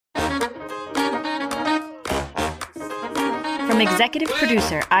From executive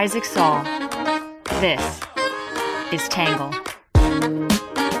producer Isaac Saul, this is Tangle.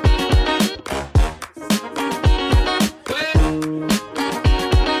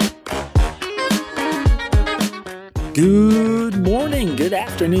 Good morning, good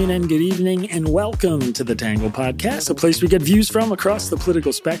afternoon, and good evening, and welcome to the Tangle Podcast, a place we get views from across the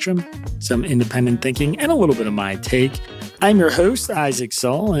political spectrum, some independent thinking, and a little bit of my take. I'm your host, Isaac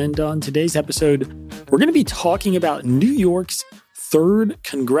Saul, and on today's episode, we're going to be talking about New York's 3rd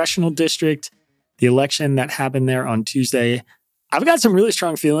Congressional District, the election that happened there on Tuesday. I've got some really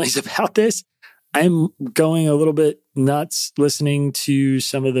strong feelings about this. I'm going a little bit nuts listening to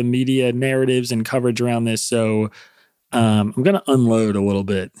some of the media narratives and coverage around this, so I'm going to unload a little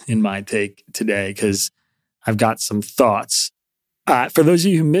bit in my take today because I've got some thoughts. For those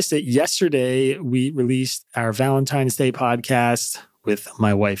of you who missed it, yesterday we released our Valentine's Day podcast with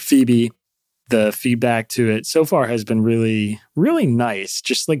my wife, Phoebe. The feedback to it so far has been really, really nice.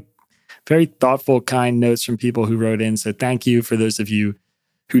 Just like very thoughtful, kind notes from people who wrote in. So thank you for those of you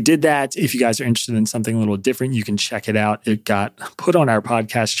who did that. If you guys are interested in something a little different, you can check it out. It got put on our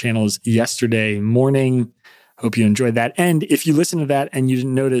podcast channels yesterday morning. Hope you enjoyed that. And if you listen to that and you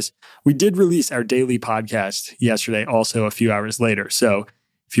didn't notice, we did release our daily podcast yesterday, also a few hours later. So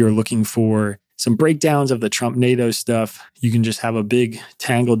if you're looking for some breakdowns of the Trump-NATO stuff, you can just have a big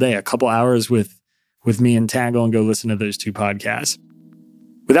Tangle day, a couple hours with me and Tangle, and go listen to those two podcasts.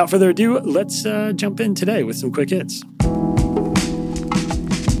 Without further ado, let's jump in today with some quick hits.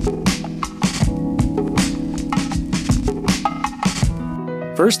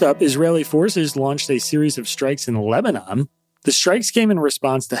 First up, Israeli forces launched a series of strikes in Lebanon. The strikes came in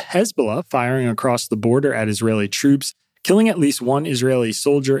response to Hezbollah firing across the border at Israeli troops, killing at least one Israeli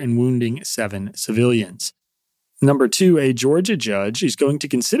soldier and wounding 7 civilians. Number 2, a Georgia judge is going to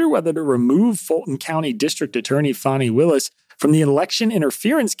consider whether to remove Fulton County District Attorney Fani Willis from the election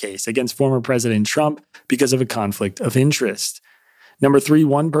interference case against former President Trump because of a conflict of interest. Number 3,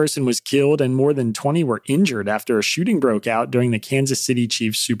 one person was killed and more than 20 were injured after a shooting broke out during the Kansas City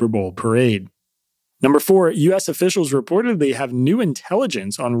Chiefs Super Bowl parade. Number 4, U.S. officials reportedly have new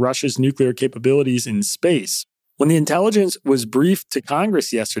intelligence on Russia's nuclear capabilities in space. When the intelligence was briefed to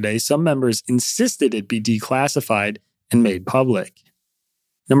Congress yesterday, some members insisted it be declassified and made public.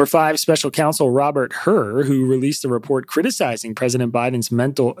 Number 5, Special Counsel Robert Hur, who released a report criticizing President Biden's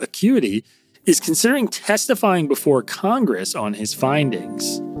mental acuity, is considering testifying before Congress on his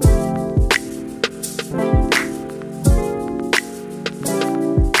findings.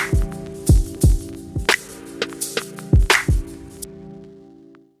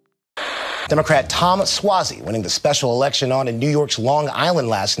 Democrat Tom Suozzi winning the special election on in New York's Long Island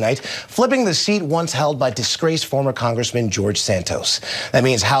last night, flipping the seat once held by disgraced former Congressman George Santos. That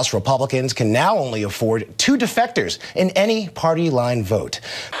means House Republicans can now only afford 2 defectors in any party line vote.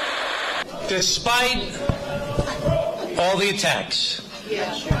 Despite all the attacks,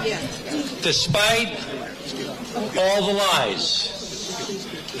 despite all the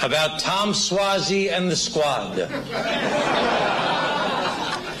lies about Tom Suozzi and the squad,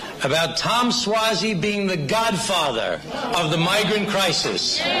 about Tom Suozzi being the godfather of the migrant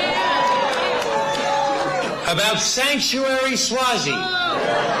crisis, about Sanctuary Suozzi,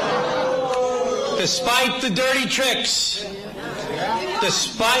 despite the dirty tricks,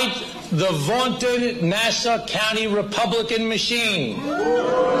 despite the vaunted Nassau County Republican machine,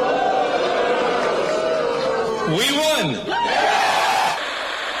 we won.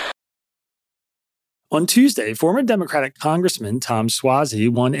 On Tuesday, former Democratic Congressman Tom Suozzi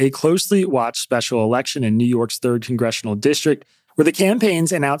won a closely watched special election in New York's 3rd Congressional District, where the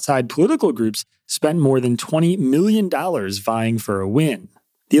campaigns and outside political groups spent more than $20 million vying for a win.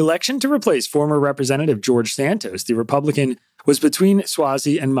 The election to replace former Representative George Santos, the Republican, was between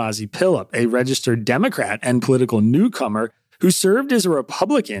Suozzi and Mazi Pilip, a registered Democrat and political newcomer who served as a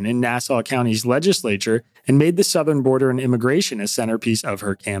Republican in Nassau County's legislature and made the southern border and immigration a centerpiece of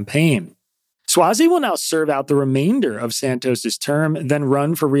her campaign. Suozzi will now serve out the remainder of Santos' term, then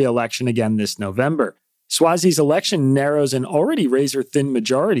run for re-election again this November. Suozzi's election narrows an already razor-thin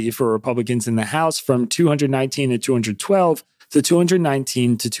majority for Republicans in the House from 219 to 212 to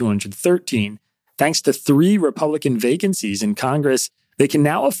 219 to 213. Thanks to 3 Republican vacancies in Congress, they can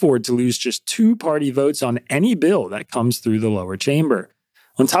now afford to lose just 2 party votes on any bill that comes through the lower chamber.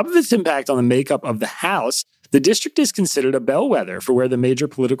 On top of its impact on the makeup of the House, the district is considered a bellwether for where the major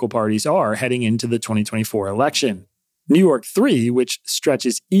political parties are heading into the 2024 election. New York 3, which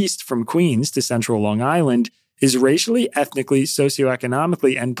stretches east from Queens to central Long Island, is racially, ethnically,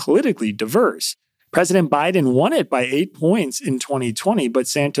 socioeconomically, and politically diverse. President Biden won it by 8 points in 2020, but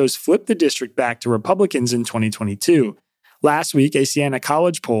Santos flipped the district back to Republicans in 2022. Last week, a Siena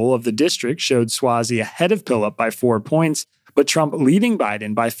College poll of the district showed Suozzi ahead of Pillop by 4 points, but Trump leading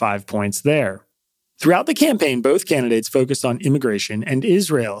Biden by 5 points there. Throughout the campaign, both candidates focused on immigration and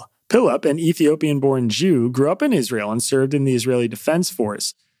Israel. Pillop, an Ethiopian-born Jew, grew up in Israel and served in the Israeli Defense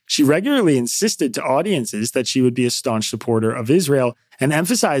Force. She regularly insisted to audiences that she would be a staunch supporter of Israel and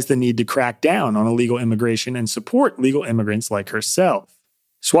emphasized the need to crack down on illegal immigration and support legal immigrants like herself.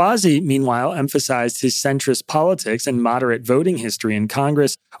 Suozzi, meanwhile, emphasized his centrist politics and moderate voting history in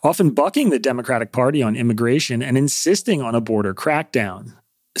Congress, often bucking the Democratic Party on immigration and insisting on a border crackdown.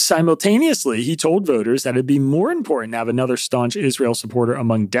 Simultaneously, he told voters that it'd be more important to have another staunch Israel supporter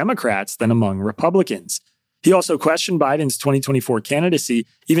among Democrats than among Republicans. He also questioned Biden's 2024 candidacy,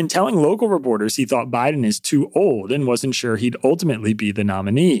 even telling local reporters he thought Biden is too old and wasn't sure he'd ultimately be the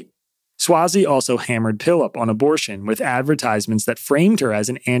nominee. Suozzi also hammered Pillop on abortion with advertisements that framed her as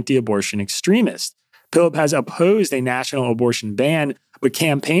an anti-abortion extremist. Pillop has opposed a national abortion ban, but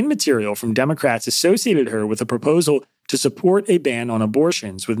campaign material from Democrats associated her with a proposal to support a ban on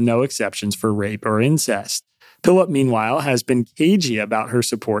abortions with no exceptions for rape or incest. Pillop, meanwhile, has been cagey about her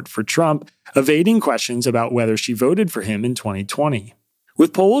support for Trump, evading questions about whether she voted for him in 2020.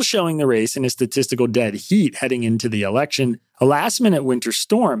 With polls showing the race in a statistical dead heat heading into the election, a last-minute winter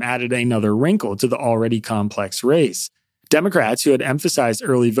storm added another wrinkle to the already complex race. Democrats who had emphasized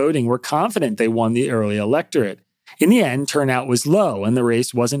early voting were confident they won the early electorate. In the end, turnout was low and the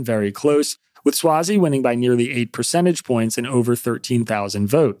race wasn't very close, with Suozzi winning by nearly 8 percentage points and over 13,000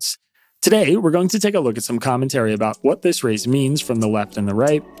 votes. Today, we're going to take a look at some commentary about what this race means from the left and the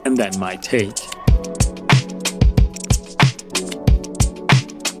right, and then my take.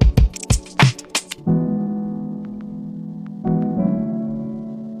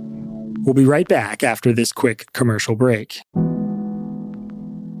 We'll be right back after this quick commercial break.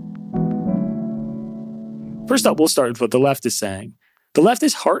 First up, we'll start with what the left is saying. The left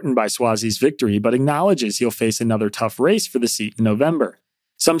is heartened by Suozzi's victory, but acknowledges he'll face another tough race for the seat in November.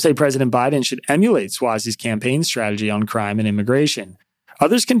 Some say President Biden should emulate Suozzi's campaign strategy on crime and immigration.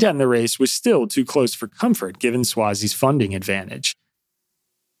 Others contend the race was still too close for comfort given Suozzi's funding advantage.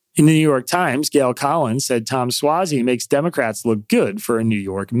 In the New York Times, Gail Collins said Tom Suozzi makes Democrats look good for a New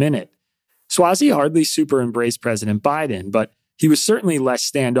York minute. Suozzi hardly super-embraced President Biden, but he was certainly less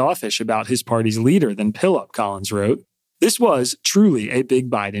standoffish about his party's leader than Pillop, Collins wrote. This was truly a big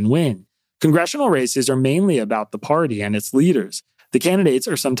Biden win. Congressional races are mainly about the party and its leaders. The candidates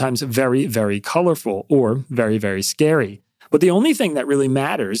are sometimes very, very colorful or very, very scary. But the only thing that really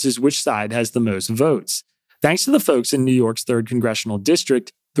matters is which side has the most votes. Thanks to the folks in New York's 3rd Congressional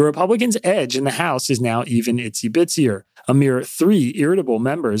District, the Republicans' edge in the House is now even itsy-bitsier. A mere 3 irritable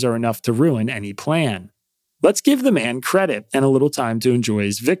members are enough to ruin any plan. Let's give the man credit and a little time to enjoy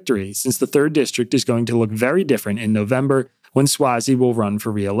his victory, since the 3rd District is going to look very different in November when Suozzi will run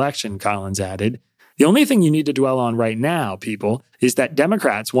for re-election, Collins added. The only thing you need to dwell on right now, people, is that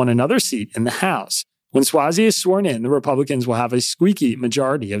Democrats won another seat in the House. When Suozzi is sworn in, the Republicans will have a squeaky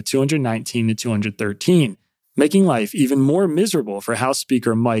majority of 219 to 213, making life even more miserable for House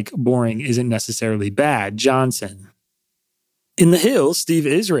Speaker Mike Boring isn't necessarily bad Johnson. In the Hill, Steve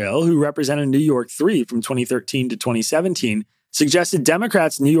Israel, who represented New York 3 from 2013 to 2017, suggested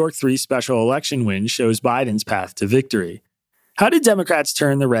Democrats' New York 3 special election win shows Biden's path to victory. How did Democrats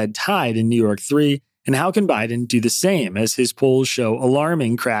turn the red tide in New York 3, and how can Biden do the same as his polls show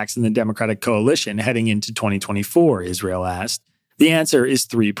alarming cracks in the Democratic coalition heading into 2024, Israel asked. The answer is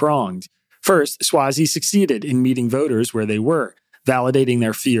 3-pronged. First, Suozzi succeeded in meeting voters where they were, validating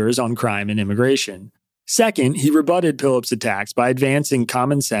their fears on crime and immigration. Second, he rebutted Pillop's attacks by advancing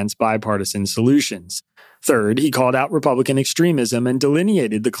common-sense bipartisan solutions. Third, he called out Republican extremism and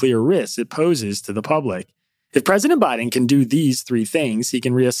delineated the clear risks it poses to the public. If President Biden can do these 3 things, he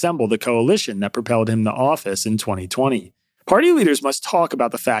can reassemble the coalition that propelled him to office in 2020. Party leaders must talk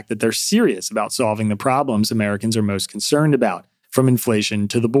about the fact that they're serious about solving the problems Americans are most concerned about, from inflation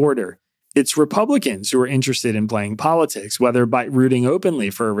to the border. It's Republicans who are interested in playing politics, whether by rooting openly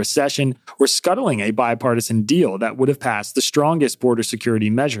for a recession or scuttling a bipartisan deal that would have passed the strongest border security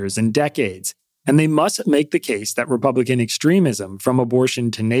measures in decades. And they must make the case that Republican extremism, from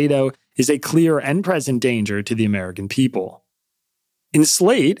abortion to NATO, is a clear and present danger to the American people. In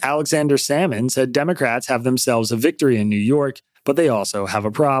Slate, Alexander Salmon said Democrats have themselves a victory in New York, but they also have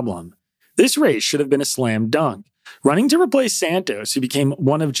a problem. This race should have been a slam dunk. Running to replace Santos, who became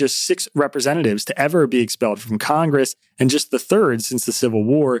one of just 6 representatives to ever be expelled from Congress and just the 3rd since the Civil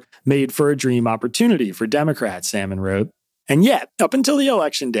War, made for a dream opportunity for Democrats, Salmon wrote. And yet, up until the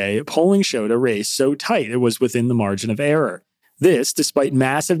election day, polling showed a race so tight it was within the margin of error. This, despite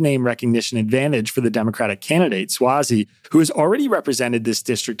massive name recognition advantage for the Democratic candidate, Swazi, who has already represented this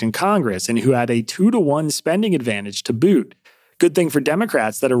district in Congress and who had a 2-to-1 spending advantage to boot. Good thing for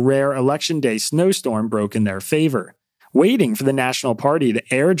Democrats that a rare Election Day snowstorm broke in their favor. Waiting for the National Party to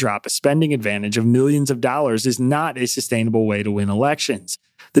airdrop a spending advantage of millions of dollars is not a sustainable way to win elections.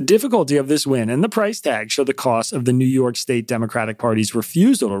 The difficulty of this win and the price tag show the cost of the New York State Democratic Party's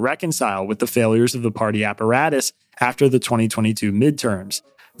refusal to reconcile with the failures of the party apparatus after the 2022 midterms.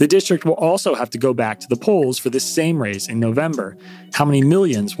 The district will also have to go back to the polls for this same race in November. How many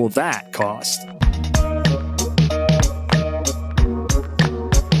millions will that cost?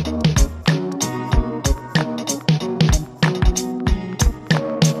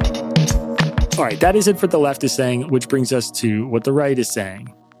 All right, that is it for what the left is saying, which brings us to what the right is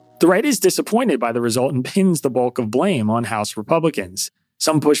saying. The right is disappointed by the result and pins the bulk of blame on House Republicans.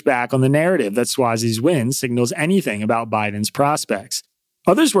 Some push back on the narrative that Swazi's win signals anything about Biden's prospects.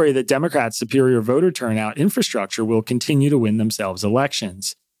 Others worry that Democrats' superior voter turnout infrastructure will continue to win themselves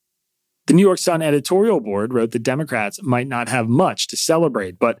elections. The New York Sun editorial board wrote that Democrats might not have much to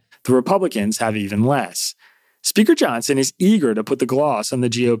celebrate, but the Republicans have even less. Speaker Johnson is eager to put the gloss on the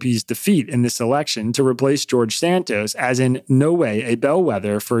GOP's defeat in this election to replace George Santos as in no way a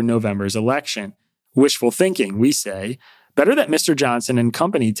bellwether for November's election. Wishful thinking, we say. Better that Mr. Johnson and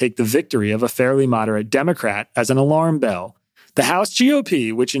company take the victory of a fairly moderate Democrat as an alarm bell. The House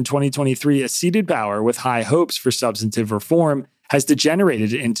GOP, which in 2023 acceded power with high hopes for substantive reform, has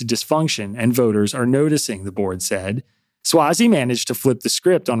degenerated into dysfunction, and voters are noticing, the board said. Swazi managed to flip the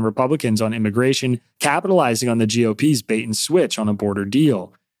script on Republicans on immigration, capitalizing on the GOP's bait and switch on a border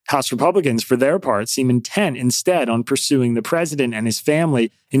deal. House Republicans, for their part, seem intent instead on pursuing the president and his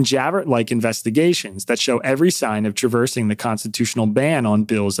family in Javert-like investigations that show every sign of traversing the constitutional ban on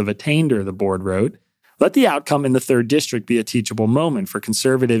bills of attainder, the board wrote. Let the outcome in the 3rd District be a teachable moment for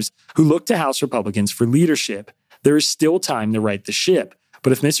conservatives who look to House Republicans for leadership. There is still time to right the ship,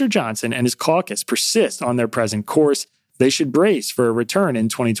 but if Mr. Johnson and his caucus persist on their present course, they should brace for a return in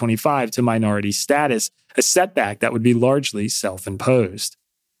 2025 to minority status, a setback that would be largely self-imposed.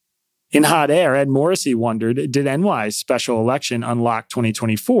 In hot air, Ed Morrissey wondered, did NY's special election unlock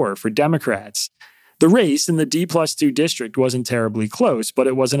 2024 for Democrats? The race in the D+2 district wasn't terribly close, but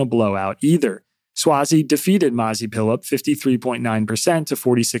it wasn't a blowout either. Swazi defeated Mazi Pilip 53.9% to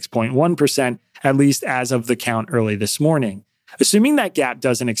 46.1%, at least as of the count early this morning. Assuming that gap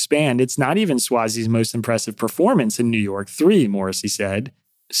doesn't expand, it's not even Swazi's most impressive performance in New York 3, Morrissey said.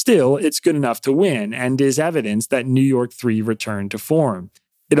 Still, it's good enough to win and is evidence that New York 3 returned to form.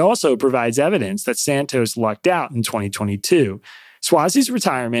 It also provides evidence that Santos lucked out in 2022. Swazi's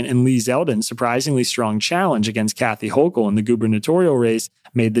retirement and Lee Zeldin's surprisingly strong challenge against Kathy Hochul in the gubernatorial race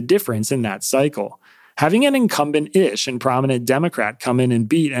made the difference in that cycle. Having an incumbent-ish and prominent Democrat come in and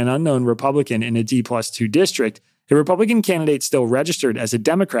beat an unknown Republican in a D+2 district, a Republican candidate still registered as a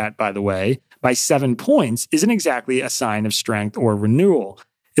Democrat, by the way, by 7 points isn't exactly a sign of strength or renewal.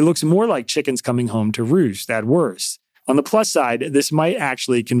 It looks more like chickens coming home to roost at worst. On the plus side, this might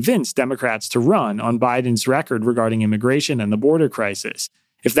actually convince Democrats to run on Biden's record regarding immigration and the border crisis.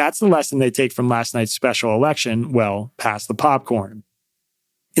 If that's the lesson they take from last night's special election, well, pass the popcorn.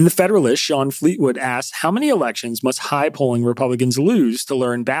 In The Federalist, Sean Fleetwood asks, how many elections must high-polling Republicans lose to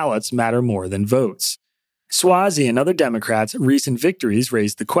learn ballots matter more than votes? Swazi and other Democrats' recent victories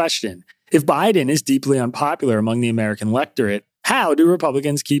raised the question. If Biden is deeply unpopular among the American electorate, how do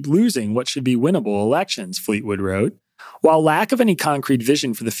Republicans keep losing what should be winnable elections, Fleetwood wrote. While lack of any concrete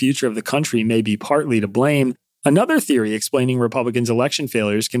vision for the future of the country may be partly to blame, another theory explaining Republicans' election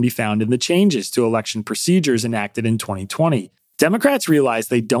failures can be found in the changes to election procedures enacted in 2020. Democrats realize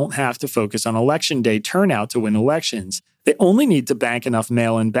they don't have to focus on Election Day turnout to win elections. They only need to bank enough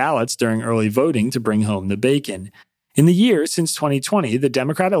mail-in ballots during early voting to bring home the bacon. In the years since 2020, the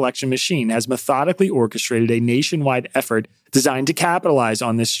Democrat election machine has methodically orchestrated a nationwide effort designed to capitalize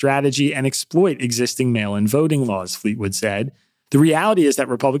on this strategy and exploit existing mail-in voting laws, Fleetwood said. The reality is that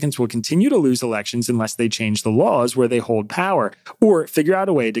Republicans will continue to lose elections unless they change the laws where they hold power or figure out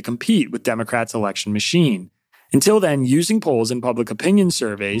a way to compete with Democrats' election machine. Until then, using polls and public opinion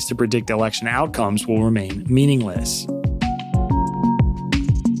surveys to predict election outcomes will remain meaningless.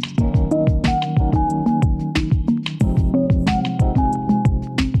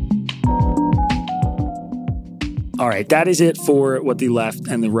 All right, that is it for what the left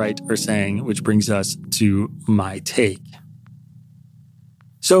and the right are saying, which brings us to my take.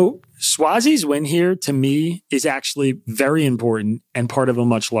 So Swazi's win here, to me, is actually very important and part of a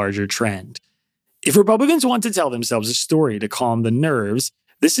much larger trend. If Republicans want to tell themselves a story to calm the nerves,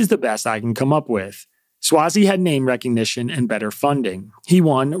 this is the best I can come up with. Swazi had name recognition and better funding. He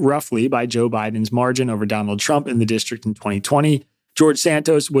won roughly by Joe Biden's margin over Donald Trump in the district in 2020. George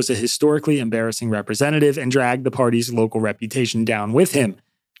Santos was a historically embarrassing representative and dragged the party's local reputation down with him.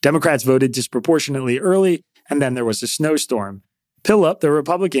 Democrats voted disproportionately early, and then there was a snowstorm. Pillop, the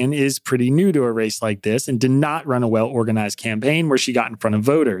Republican, is pretty new to a race like this and did not run a well-organized campaign where she got in front of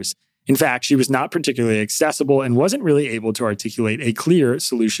voters. In fact, she was not particularly accessible and wasn't really able to articulate a clear,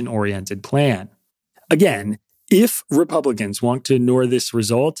 solution-oriented plan. Again, if Republicans want to ignore this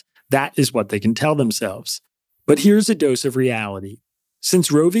result, that is what they can tell themselves. But here's a dose of reality.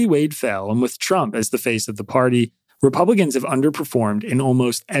 Since Roe v. Wade fell, and with Trump as the face of the party, Republicans have underperformed in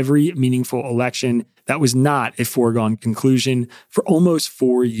almost every meaningful election that was not a foregone conclusion for almost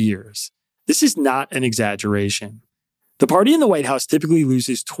 4 years. This is not an exaggeration. The party in the White House typically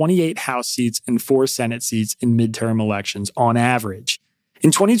loses 28 House seats and 4 Senate seats in midterm elections on average. In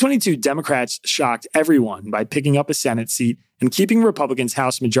 2022, Democrats shocked everyone by picking up a Senate seat and keeping Republicans'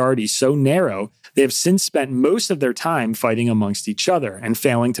 House majority so narrow, they have since spent most of their time fighting amongst each other and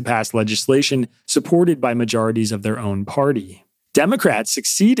failing to pass legislation supported by majorities of their own party. Democrats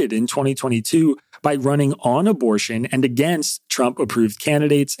succeeded in 2022 by running on abortion and against Trump-approved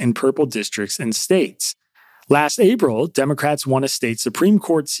candidates in purple districts and states. Last April, Democrats won a state Supreme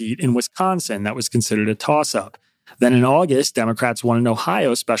Court seat in Wisconsin that was considered a toss-up. Then in August, Democrats won an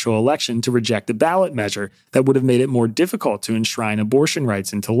Ohio special election to reject a ballot measure that would have made it more difficult to enshrine abortion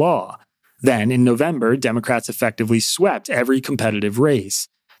rights into law. Then in November, Democrats effectively swept every competitive race.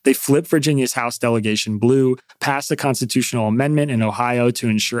 They flipped Virginia's House delegation blue, passed a constitutional amendment in Ohio to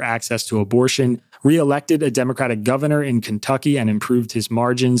ensure access to abortion, re-elected a Democratic governor in Kentucky and improved his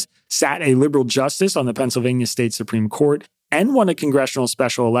margins, sat a liberal justice on the Pennsylvania State Supreme Court, and won a congressional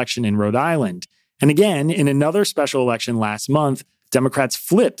special election in Rhode Island. And again, in another special election last month, Democrats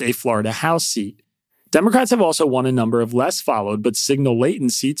flipped a Florida House seat. Democrats have also won a number of less followed but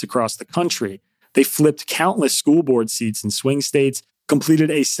signal-laden seats across the country. They flipped countless school board seats in swing states, completed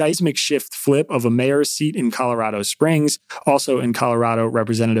a seismic shift flip of a mayor's seat in Colorado Springs. Also in Colorado,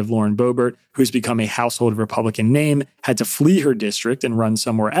 Representative Lauren Boebert, who's become a household Republican name, had to flee her district and run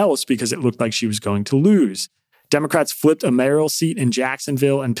somewhere else because it looked like she was going to lose. Democrats flipped a mayoral seat in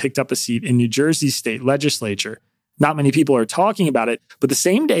Jacksonville and picked up a seat in New Jersey's state legislature. Not many people are talking about it, but the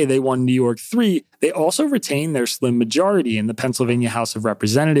same day they won New York 3, they also retained their slim majority in the Pennsylvania House of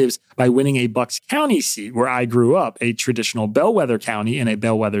Representatives by winning a Bucks County seat where I grew up, a traditional bellwether county in a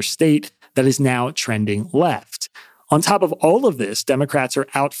bellwether state that is now trending left. On top of all of this, Democrats are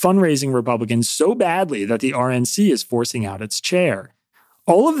out fundraising Republicans so badly that the RNC is forcing out its chair.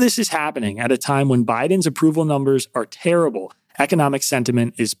 All of this is happening at a time when Biden's approval numbers are terrible, economic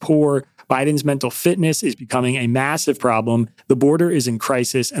sentiment is poor, Biden's mental fitness is becoming a massive problem, the border is in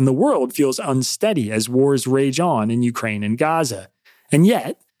crisis, and the world feels unsteady as wars rage on in Ukraine and Gaza. And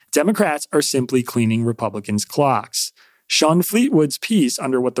yet, Democrats are simply cleaning Republicans' clocks. Sean Fleetwood's piece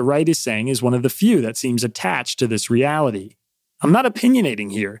under What the Right is Saying is one of the few that seems attached to this reality. I'm not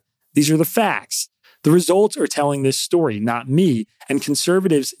opinionating here. These are the facts. The results are telling this story, not me, and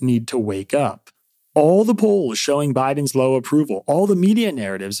conservatives need to wake up. All the polls showing Biden's low approval, all the media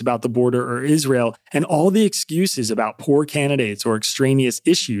narratives about the border or Israel, and all the excuses about poor candidates or extraneous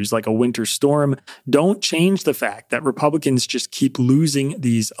issues like a winter storm don't change the fact that Republicans just keep losing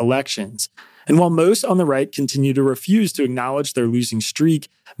these elections. And while most on the right continue to refuse to acknowledge their losing streak,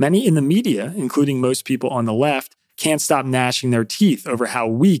 many in the media, including most people on the left, can't stop gnashing their teeth over how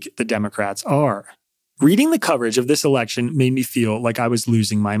weak the Democrats are. Reading the coverage of this election made me feel like I was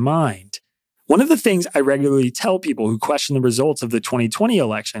losing my mind. One of the things I regularly tell people who question the results of the 2020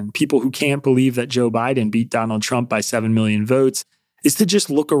 election, people who can't believe that Joe Biden beat Donald Trump by 7 million votes, is to just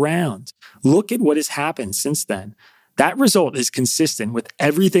look around. Look at what has happened since then. That result is consistent with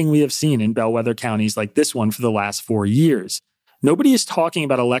everything we have seen in bellwether counties like this one for the last 4 years. Nobody is talking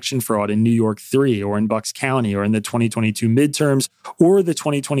about election fraud in New York 3 or in Bucks County or in the 2022 midterms or the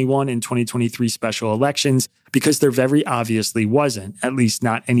 2021 and 2023 special elections because there very obviously wasn't, at least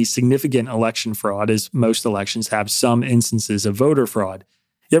not any significant election fraud, as most elections have some instances of voter fraud.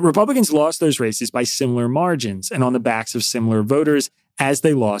 Yet Republicans lost those races by similar margins and on the backs of similar voters as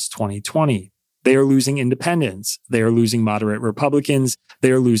they lost 2020. They are losing independents. They are losing moderate Republicans.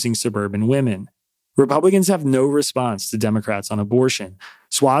 They are losing suburban women. Republicans have no response to Democrats on abortion.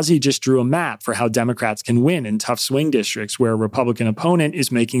 Swazi just drew a map for how Democrats can win in tough swing districts where a Republican opponent is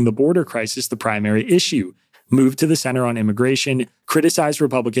making the border crisis the primary issue. Move to the center on immigration, criticize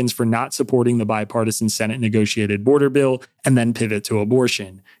Republicans for not supporting the bipartisan Senate negotiated border bill, and then pivot to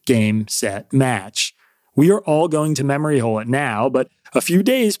abortion. Game, set, match. We are all going to memory hole it now, but a few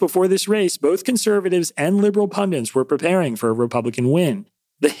days before this race, both conservatives and liberal pundits were preparing for a Republican win.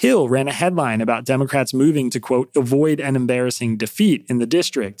 The Hill ran a headline about Democrats moving to, quote, avoid an embarrassing defeat in the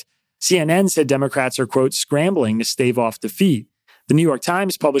district. CNN said Democrats are, quote, scrambling to stave off defeat. The New York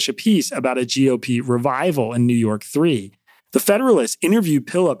Times published a piece about a GOP revival in New York 3. The Federalist interviewed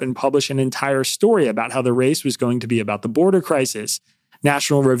Pillup and published an entire story about how the race was going to be about the border crisis.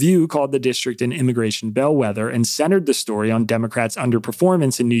 National Review called the district an immigration bellwether and centered the story on Democrats'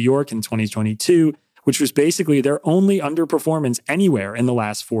 underperformance in New York in 2022, which was basically their only underperformance anywhere in the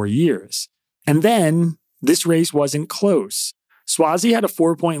last 4 years. And then, this race wasn't close. Suozzi had a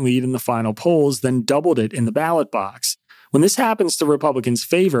 4-point lead in the final polls, then doubled it in the ballot box. When this happens to Republicans'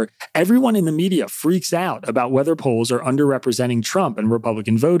 favor, everyone in the media freaks out about whether polls are underrepresenting Trump and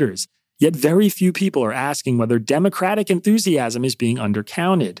Republican voters. Yet very few people are asking whether Democratic enthusiasm is being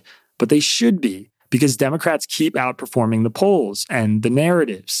undercounted. But they should be, because Democrats keep outperforming the polls and the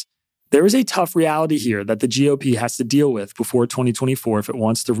narratives. There is a tough reality here that the GOP has to deal with before 2024 if it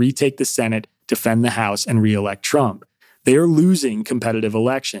wants to retake the Senate, defend the House, and re-elect Trump. They are losing competitive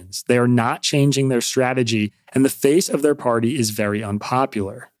elections. They are not changing their strategy, and the face of their party is very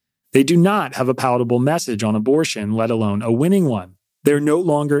unpopular. They do not have a palatable message on abortion, let alone a winning one. They're no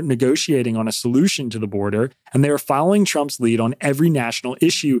longer negotiating on a solution to the border, and they are following Trump's lead on every national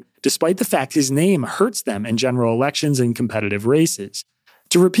issue, despite the fact his name hurts them in general elections and competitive races.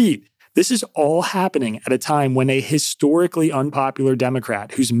 To repeat, this is all happening at a time when a historically unpopular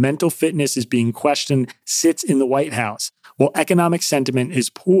Democrat whose mental fitness is being questioned sits in the White House, while economic sentiment is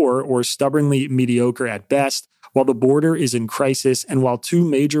poor or stubbornly mediocre at best, while the border is in crisis, and while 2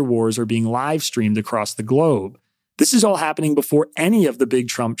 major wars are being live-streamed across the globe. This is all happening before any of the big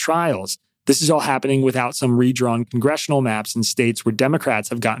Trump trials. This is all happening without some redrawn congressional maps in states where Democrats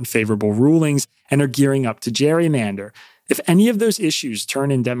have gotten favorable rulings and are gearing up to gerrymander. If any of those issues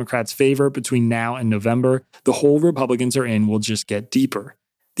turn in Democrats' favor between now and November, the hole Republicans are in will just get deeper.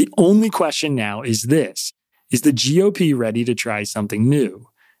 The only question now is this: is the GOP ready to try something new?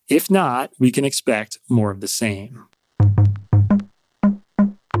 If not, we can expect more of the same.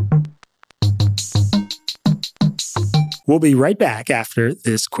 We'll be right back after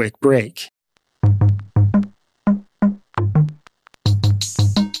this quick break.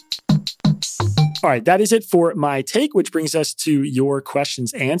 All right, that is it for my take, which brings us to your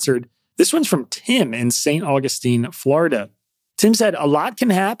questions answered. This one's from Tim in St. Augustine, Florida. Tim said, a lot can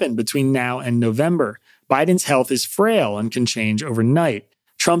happen between now and November. Biden's health is frail and can change overnight.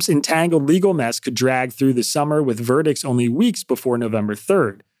 Trump's entangled legal mess could drag through the summer with verdicts only weeks before November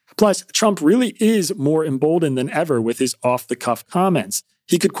 3rd. Plus, Trump really is more emboldened than ever with his off-the-cuff comments.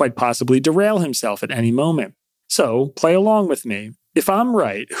 He could quite possibly derail himself at any moment. So, play along with me. If I'm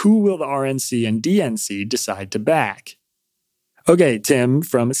right, who will the RNC and DNC decide to back? Okay, Tim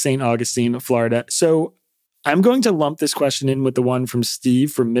from St. Augustine, Florida. So, I'm going to lump this question in with the one from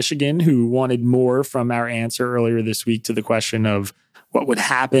Steve from Michigan, who wanted more from our answer earlier this week to the question of what would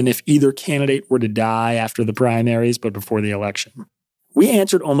happen if either candidate were to die after the primaries but before the election. We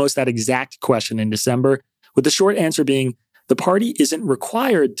answered almost that exact question in December, with the short answer being the party isn't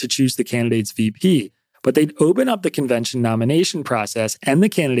required to choose the candidate's VP, but they'd open up the convention nomination process and the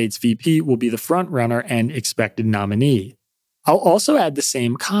candidate's VP will be the frontrunner and expected nominee. I'll also add the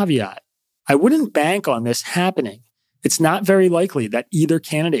same caveat. I wouldn't bank on this happening. It's not very likely that either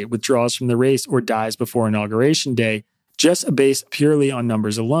candidate withdraws from the race or dies before Inauguration Day, just based purely on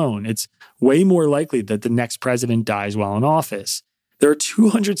numbers alone. It's way more likely that the next president dies while in office. There are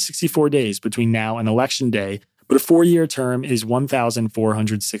 264 days between now and Election Day, but a 4-year term is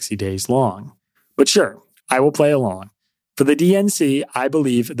 1,460 days long. But sure, I will play along. For the DNC, I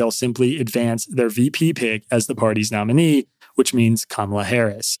believe they'll simply advance their VP pick as the party's nominee, which means Kamala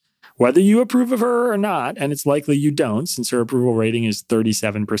Harris. Whether you approve of her or not, and it's likely you don't, since her approval rating is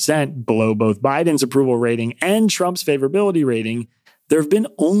 37%, below both Biden's approval rating and Trump's favorability rating, there have been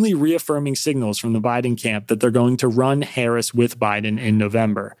only reaffirming signals from the Biden camp that they're going to run Harris with Biden in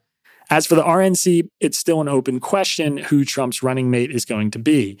November. As for the RNC, it's still an open question who Trump's running mate is going to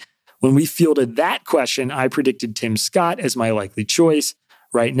be. When we fielded that question, I predicted Tim Scott as my likely choice.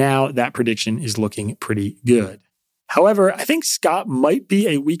 Right now, that prediction is looking pretty good. However, I think Scott might be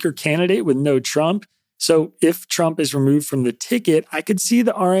a weaker candidate with no Trump. So if Trump is removed from the ticket, I could see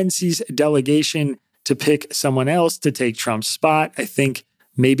the RNC's delegation to pick someone else to take Trump's spot. I think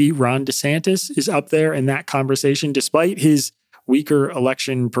maybe Ron DeSantis is up there in that conversation. Despite his weaker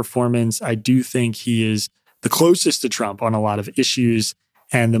election performance, I do think he is the closest to Trump on a lot of issues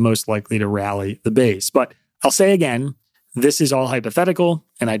and the most likely to rally the base. But I'll say again, This is all hypothetical,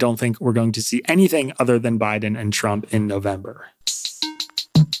 and I don't think we're going to see anything other than Biden and Trump in November.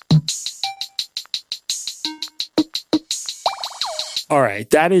 All right,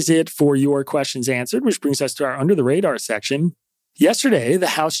 that is it for your questions answered, which brings us to our Under the Radar section. Yesterday, the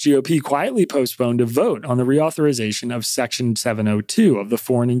House GOP quietly postponed a vote on the reauthorization of Section 702 of the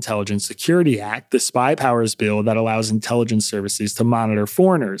Foreign Intelligence Security Act, the spy powers bill that allows intelligence services to monitor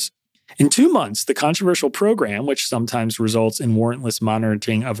foreigners. In 2 months, the controversial program, which sometimes results in warrantless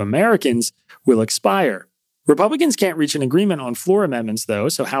monitoring of Americans, will expire. Republicans can't reach an agreement on floor amendments, though,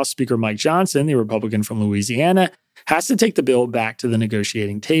 so House Speaker Mike Johnson, the Republican from Louisiana, has to take the bill back to the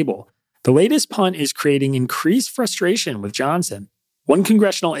negotiating table. The latest punt is creating increased frustration with Johnson. One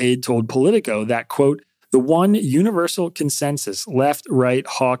congressional aide told Politico that, quote, the one universal consensus left, right,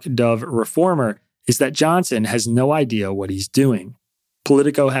 hawk, dove reformer is that Johnson has no idea what he's doing.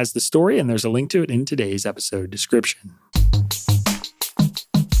 Politico has the story, and there's a link to it in today's episode description.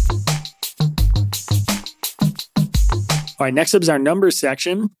 All right, next up is our numbers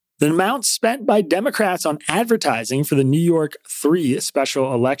section. The amount spent by Democrats on advertising for the New York 3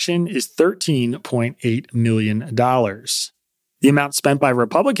 special election is $13.8 million. The amount spent by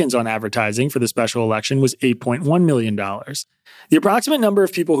Republicans on advertising for the special election was $8.1 million. The approximate number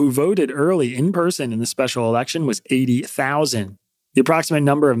of people who voted early in person in the special election was 80,000. The approximate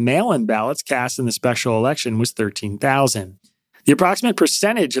number of mail-in ballots cast in the special election was 13,000. The approximate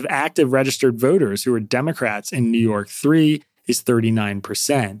percentage of active registered voters who are Democrats in New York 3 is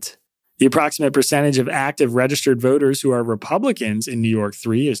 39%. The approximate percentage of active registered voters who are Republicans in New York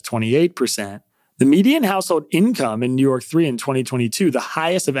 3 is 28%. The median household income in New York 3 in 2022, the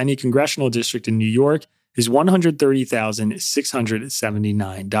highest of any congressional district in New York, is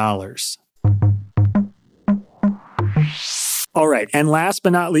 $130,679. All right, and last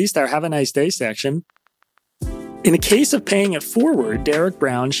but not least, our Have a Nice Day section. In a case of paying it forward, Derek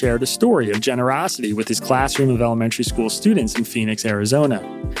Brown shared a story of generosity with his classroom of elementary school students in Phoenix, Arizona.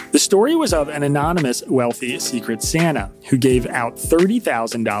 The story was of an anonymous, wealthy Secret Santa who gave out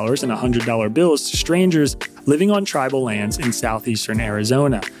 $30,000 in $100 bills to strangers living on tribal lands in southeastern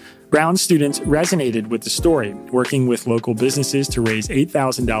Arizona. Brown's students resonated with the story, working with local businesses to raise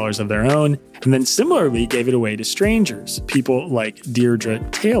 $8,000 of their own, and then similarly gave it away to strangers, people like Deirdre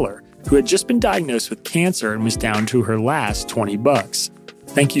Taylor, who had just been diagnosed with cancer and was down to her last $20.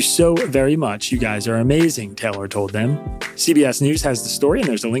 Thank you so very much. You guys are amazing, Taylor told them. CBS News has the story, and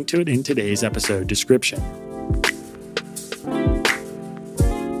there's a link to it in today's episode description.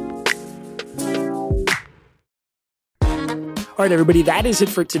 All right, everybody, that is it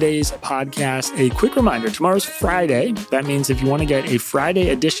for today's podcast. A quick reminder, tomorrow's Friday. That means if you want to get a Friday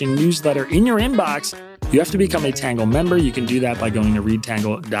edition newsletter in your inbox, you have to become a Tangle member. You can do that by going to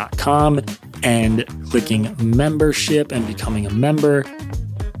readtangle.com and clicking membership and becoming a member.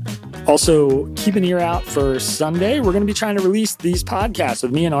 Also, keep an ear out for Sunday. We're going to be trying to release these podcasts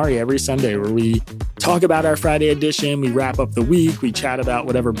with me and Ari every Sunday where we talk about our Friday edition. We wrap up the week. We chat about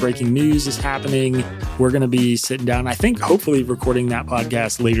whatever breaking news is happening. We're going to be sitting down, I think, hopefully recording that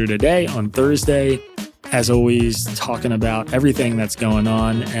podcast later today on Thursday. As always, talking about everything that's going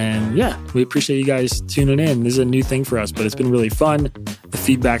on. And yeah, we appreciate you guys tuning in. This is a new thing for us, but it's been really fun. The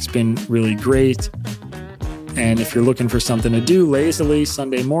feedback's been really great. And if you're looking for something to do lazily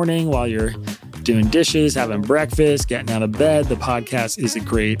Sunday morning while you're doing dishes, having breakfast, getting out of bed, the podcast is a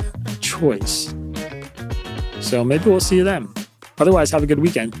great choice. So maybe we'll see you then. Otherwise, have a good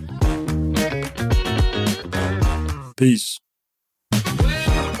weekend. Peace.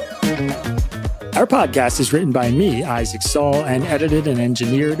 Our podcast is written by me, Isaac Saul, and edited and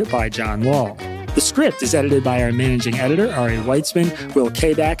engineered by John Wall. The script is edited by our managing editor, Ari Weitzman, Will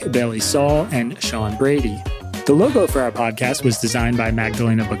Kabak, Bailey Saul, and Sean Brady. The logo for our podcast was designed by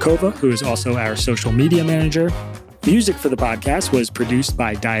Magdalena Bakova, who is also our social media manager. Music for the podcast was produced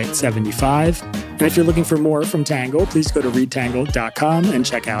by Diet75. And if you're looking for more from Tangle, please go to readtangle.com and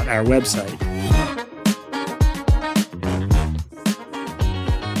check out our website.